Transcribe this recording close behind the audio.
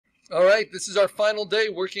All right, this is our final day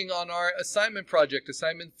working on our assignment project,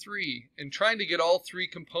 assignment 3, and trying to get all 3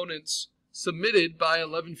 components submitted by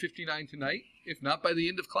 11:59 tonight, if not by the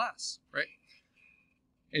end of class, right?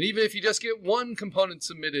 And even if you just get 1 component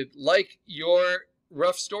submitted, like your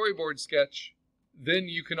rough storyboard sketch, then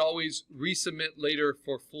you can always resubmit later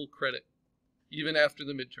for full credit, even after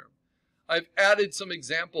the midterm. I've added some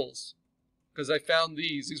examples because I found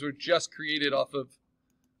these. These were just created off of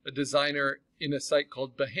a designer in a site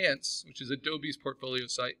called Behance, which is Adobe's portfolio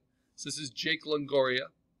site. So this is Jake Longoria,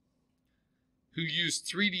 who used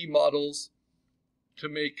 3D models to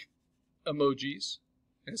make emojis.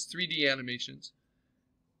 It has 3D animations.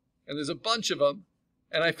 And there's a bunch of them.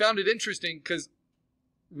 And I found it interesting because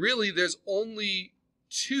really there's only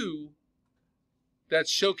 2 that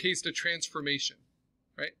showcased a transformation,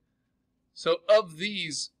 right? So of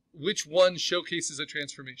these, which one showcases a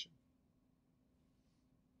transformation?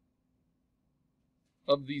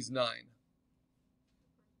 Of these 9.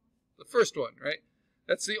 The first one, right?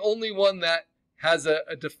 That's the only one that has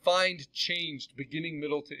a defined change beginning,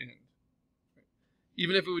 middle to end. Right?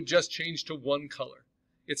 Even if it would just change to 1 color.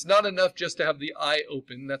 It's not enough just to have the eye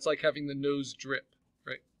open. That's like having the nose drip,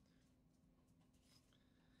 right?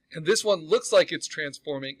 And this one looks like it's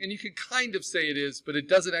transforming, and you can kind of say it is, but it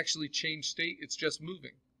doesn't actually change state. It's just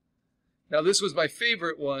moving. Now, this was my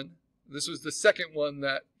favorite one. This was the second one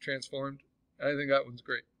that transformed. I think that one's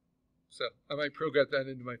great. So I might program that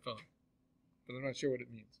into my phone, but I'm not sure what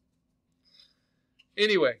it means.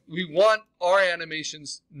 Anyway, we want our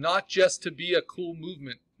animations not just to be a cool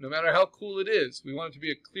movement, no matter how cool it is. We want it to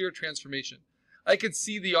be a clear transformation. I could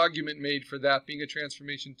see the argument made for that being a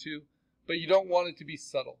transformation too, but you don't want it to be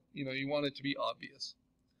subtle. You know, you want it to be obvious.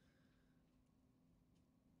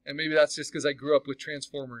 And maybe that's just because I grew up with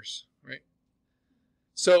Transformers, right?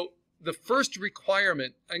 So the first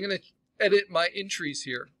requirement, I'm going to edit my entries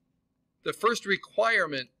here. The first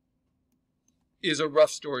requirement is a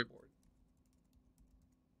rough storyboard.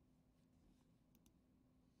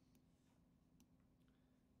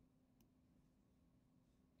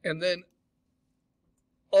 And then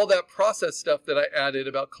all that process stuff that I added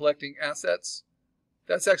about collecting assets,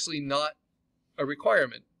 that's actually not a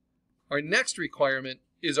requirement. Our next requirement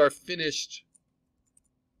is our finished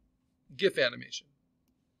GIF animation,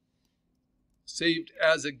 saved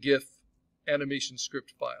as a GIF animation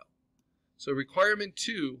script file. So requirement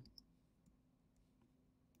 2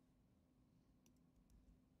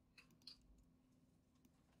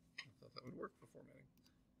 I thought that would work for formatting.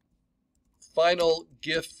 Final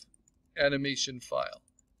GIF animation file.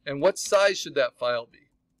 And what size should that file be?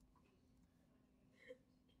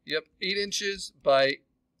 Yep, 8 inches by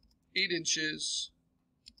 8 inches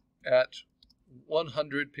at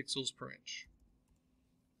 100 pixels per inch.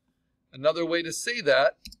 Another way to say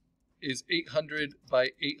that is 800 by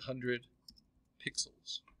 800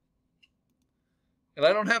 pixels. And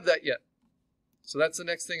I don't have that yet. So that's the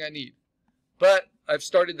next thing I need. But I've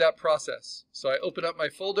started that process. So I open up my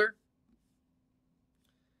folder.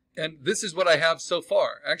 And this is what I have so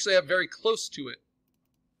far. Actually, I'm very close to it.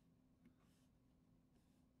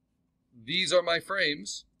 These are my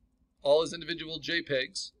frames, all as individual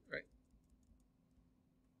JPEGs, right?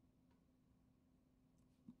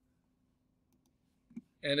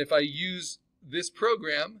 And if I use this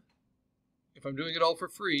program, if I'm doing it all for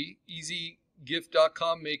free,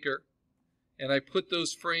 easygif.com maker, and I put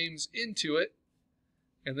those frames into it,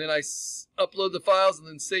 and then I upload the files and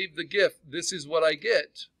then save the GIF, this is what I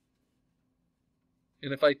get.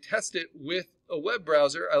 And if I test it with a web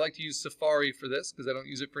browser, I like to use Safari for this because I don't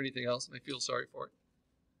use it for anything else and I feel sorry for it.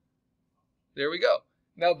 There we go.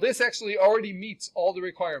 Now this actually already meets all the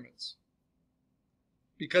requirements.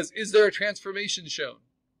 Because is there a transformation shown?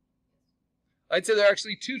 I'd say there are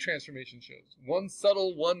actually 2 transformation shows. One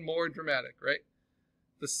subtle, one more dramatic, right?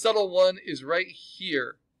 The subtle one is right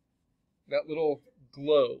here, that little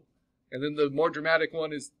glow. And then the more dramatic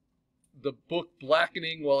one is the book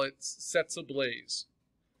blackening while it sets ablaze.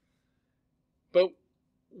 But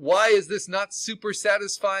why is this not super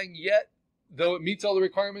satisfying yet, though it meets all the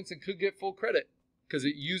requirements and could get full credit? Because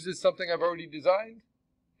it uses something I've already designed,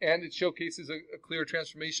 and it showcases a clear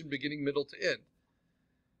transformation beginning, middle to end.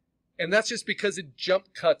 And that's just because it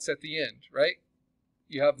jump cuts at the end, right?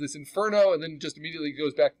 You have this inferno, and then just immediately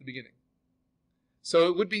goes back to the beginning. So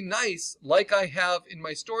it would be nice, like I have in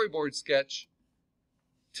my storyboard sketch,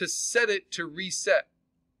 to set it to reset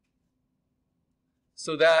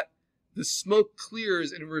so that the smoke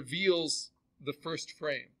clears and reveals the first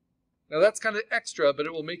frame. Now that's kind of extra, but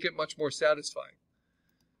it will make it much more satisfying.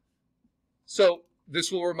 So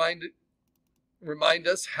this will remind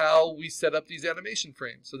us how we set up these animation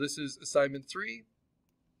frames. So this is assignment 3.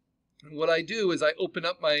 And what I do is I open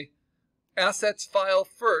up my assets file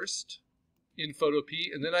first in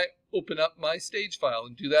Photopea, and then I open up my stage file.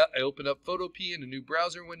 And do that, I open up Photopea in a new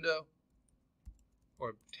browser window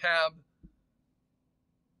or tab,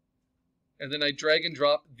 and then I drag and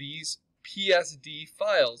drop these PSD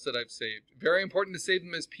files that I've saved. Very important to save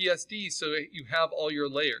them as PSD so that you have all your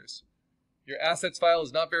layers. Your assets file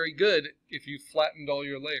is not very good if you flattened all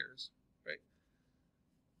your layers, right?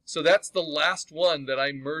 So that's the last one that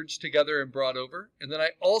I merged together and brought over. And then I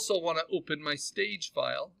also want to open my stage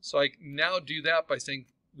file. So I now do that by saying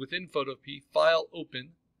within Photopea, File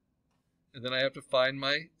Open, and then I have to find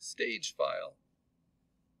my stage file.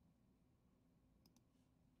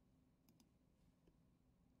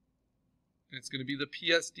 And it's going to be the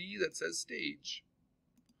PSD that says stage.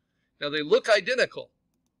 Now they look identical,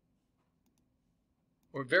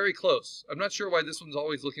 or very close. I'm not sure why this one's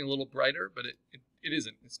always looking a little brighter, but it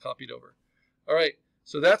isn't. It's copied over. All right,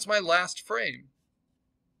 so that's my last frame.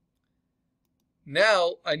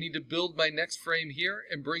 Now I need to build my next frame here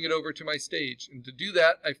and bring it over to my stage. And to do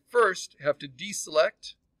that, I first have to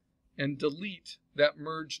deselect and delete that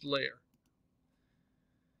merged layer.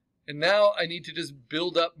 And now I need to just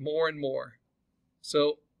build up more and more.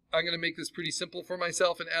 So I'm going to make this pretty simple for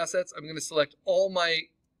myself in assets. I'm going to select all my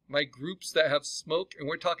groups that have smoke, and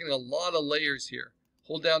we're talking a lot of layers here.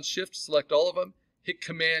 Hold down Shift, select all of them, hit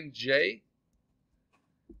Command J,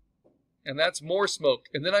 and that's more smoke.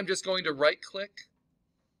 And then I'm just going to right click,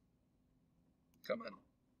 come on,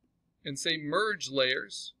 and say Merge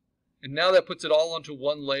Layers. And now that puts it all onto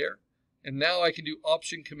one layer. And now I can do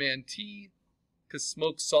Option Command T, because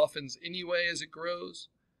smoke softens anyway as it grows.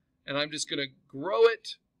 And I'm just going to grow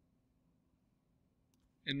it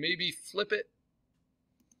and maybe flip it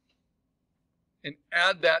and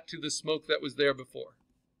add that to the smoke that was there before.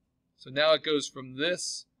 So now it goes from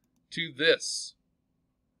this to this.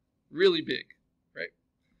 Really big, right?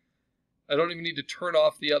 I don't even need to turn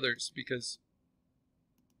off the others because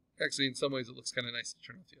actually in some ways it looks kind of nice to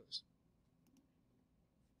turn off the others.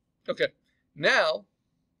 Okay, now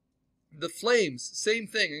the flames, same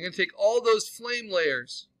thing. I'm going to take all those flame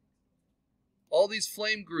layers, all these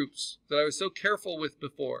flame groups that I was so careful with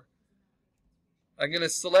before. I'm going to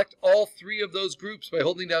select all three of those groups by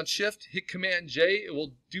holding down Shift, hit Command J. It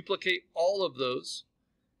will duplicate all of those.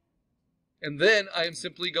 And then I am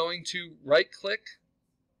simply going to right-click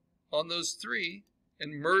on those three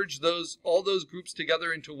and merge all those groups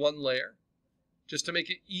together into one layer, just to make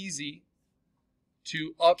it easy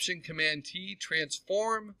to Option Command T,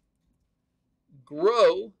 transform,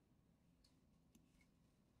 grow,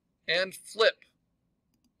 and flip.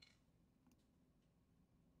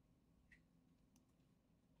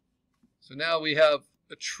 So now we have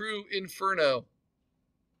a true inferno.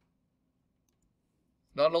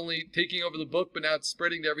 Not only taking over the book, but now it's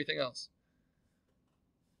spreading to everything else.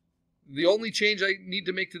 The only change I need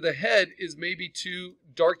to make to the head is maybe to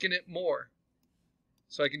darken it more.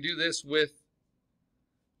 So I can do this with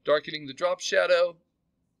darkening the drop shadow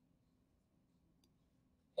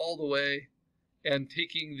all the way and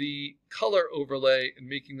taking the color overlay and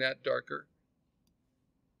making that darker.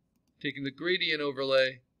 Taking the gradient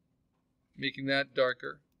overlay, making that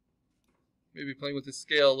darker. Maybe playing with the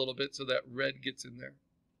scale a little bit so that red gets in there.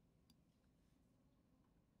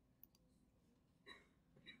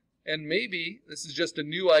 And maybe, this is just a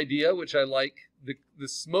new idea, which I like, the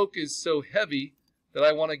smoke is so heavy that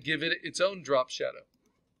I want to give it its own drop shadow.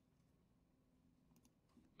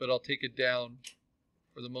 But I'll take it down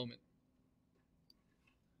for the moment.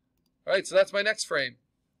 All right, so that's my next frame.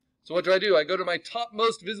 So what do? I go to my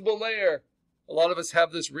topmost visible layer. A lot of us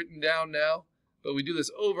have this written down now, but we do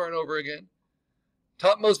this over and over again.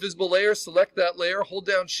 Topmost visible layer, select that layer, hold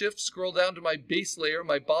down Shift, scroll down to my base layer,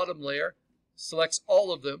 my bottom layer, selects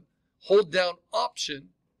all of them, hold down Option,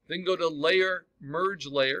 then go to Layer, Merge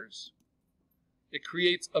Layers. It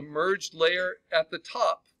creates a merged layer at the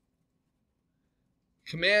top.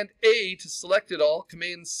 Command A to select it all,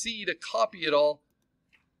 Command C to copy it all.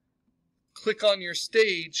 Click on your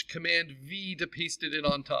stage, Command V to paste it in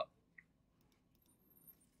on top.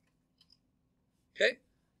 Okay,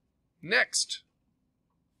 next,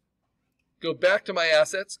 go back to my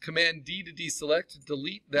assets, Command D to deselect,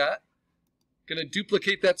 delete that. Going to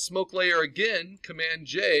duplicate that smoke layer again, Command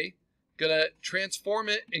J. Going to transform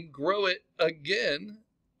it and grow it again,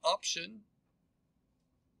 Option.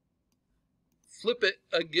 Flip it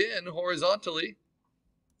again horizontally.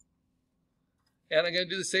 And I'm going to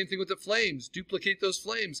do the same thing with the flames. Duplicate those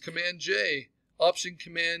flames, Command J. Option,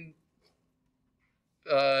 Command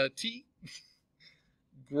T.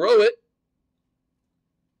 Grow it.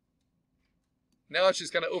 Now it's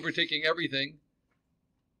just kind of overtaking everything.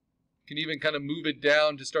 can even kind of move it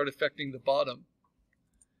down to start affecting the bottom.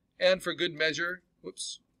 And for good measure,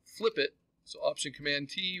 whoops, flip it. So Option Command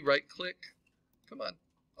T, right click. Come on,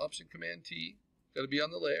 Option Command T, got to be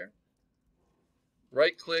on the layer.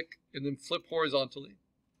 Right click and then flip horizontally.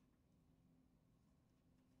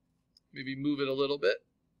 Maybe move it a little bit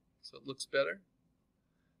so it looks better.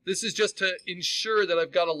 This is just to ensure that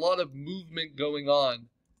I've got a lot of movement going on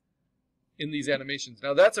in these animations.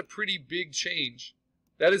 Now that's a pretty big change.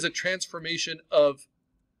 That is a transformation of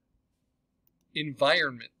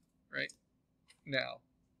environment right now.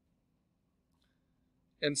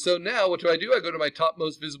 And so now what do? I go to my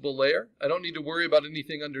topmost visible layer. I don't need to worry about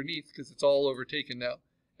anything underneath because it's all overtaken now.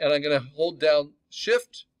 And I'm going to hold down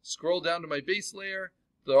Shift, scroll down to my base layer.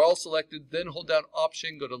 They're all selected. Then hold down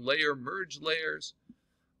Option, go to Layer, Merge Layers.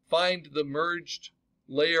 Find the merged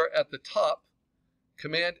layer at the top.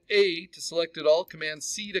 Command A to select it all. Command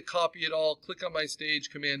C to copy it all. Click on my stage.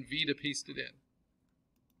 Command V to paste it in.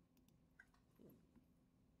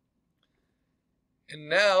 And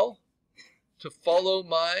now, to follow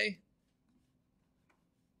my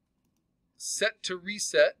set to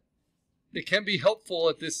reset, it can be helpful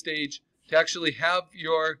at this stage to actually have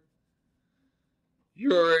your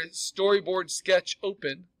storyboard sketch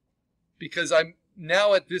open, because I'm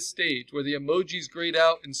now at this stage where the emoji's grayed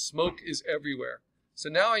out and smoke is everywhere. So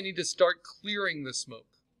now I need to start clearing the smoke.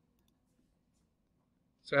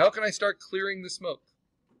 So how can I start clearing the smoke?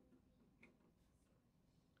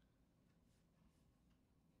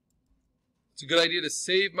 It's a good idea to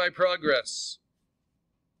save my progress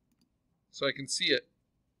so I can see it.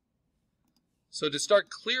 So to start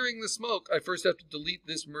clearing the smoke, I first have to delete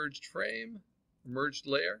this merged frame, merged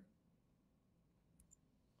layer.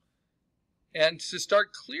 And to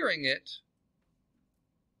start clearing it,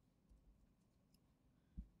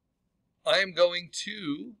 I am going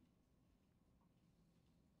to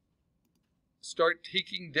start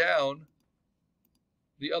taking down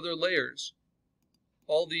the other layers,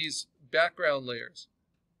 all these background layers,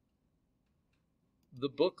 the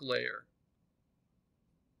book layer,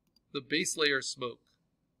 the base layer smoke.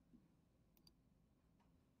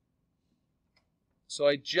 So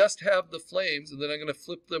I just have the flames, and then I'm going to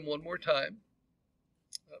flip them one more time.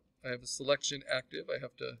 I have a selection active. I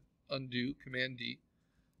have to undo, Command D.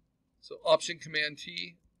 So Option Command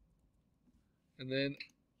T, and then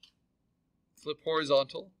flip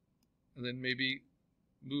horizontal, and then maybe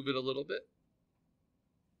move it a little bit.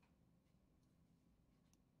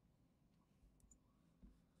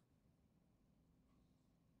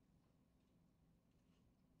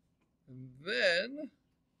 And then,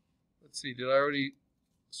 let's see, did I already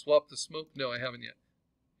swap the smoke? No, I haven't yet.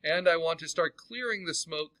 And I want to start clearing the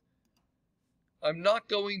smoke. I'm not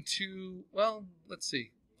going to, well, let's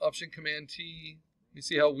see. Option Command T. Let me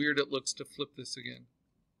see how weird it looks to flip this again.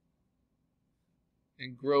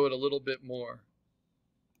 And grow it a little bit more.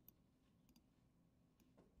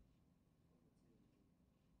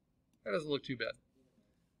 That doesn't look too bad.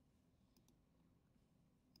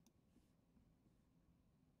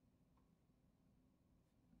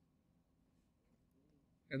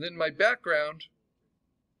 And then my background,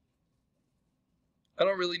 I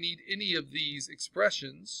don't really need any of these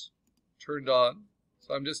expressions turned on.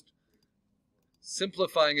 So I'm just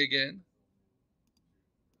simplifying again.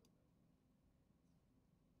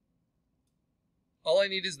 All I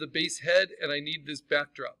need is the base head, and I need this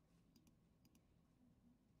backdrop.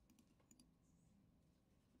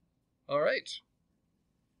 All right.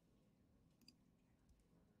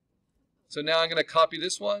 So now I'm going to copy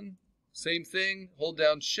this one. Same thing, hold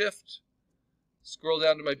down Shift, scroll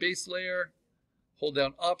down to my base layer, hold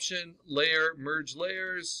down Option, Layer, Merge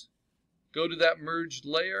Layers, go to that merged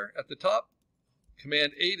layer at the top,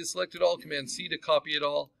 Command A to select it all, Command C to copy it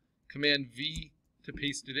all, Command V to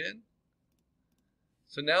paste it in.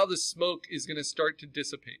 So now the smoke is going to start to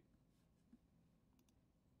dissipate.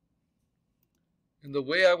 And the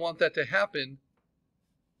way I want that to happen,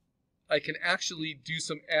 I can actually do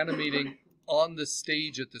some animating on the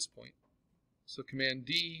stage at this point. So Command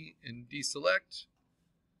D and deselect.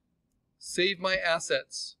 Save my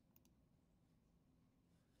assets.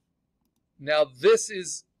 Now this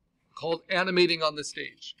is called animating on the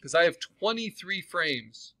stage, because I have 23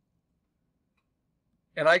 frames.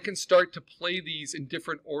 And I can start to play these in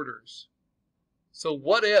different orders. So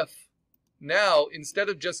what if now, instead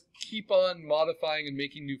of just keep on modifying and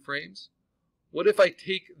making new frames, what if I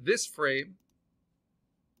take this frame,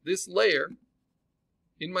 this layer,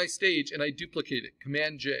 in my stage, and I duplicate it,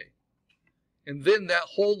 Command J. And then that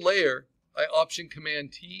whole layer, I Option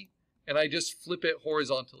Command T, and I just flip it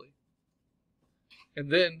horizontally.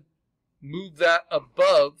 And then move that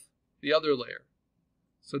above the other layer.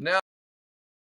 So now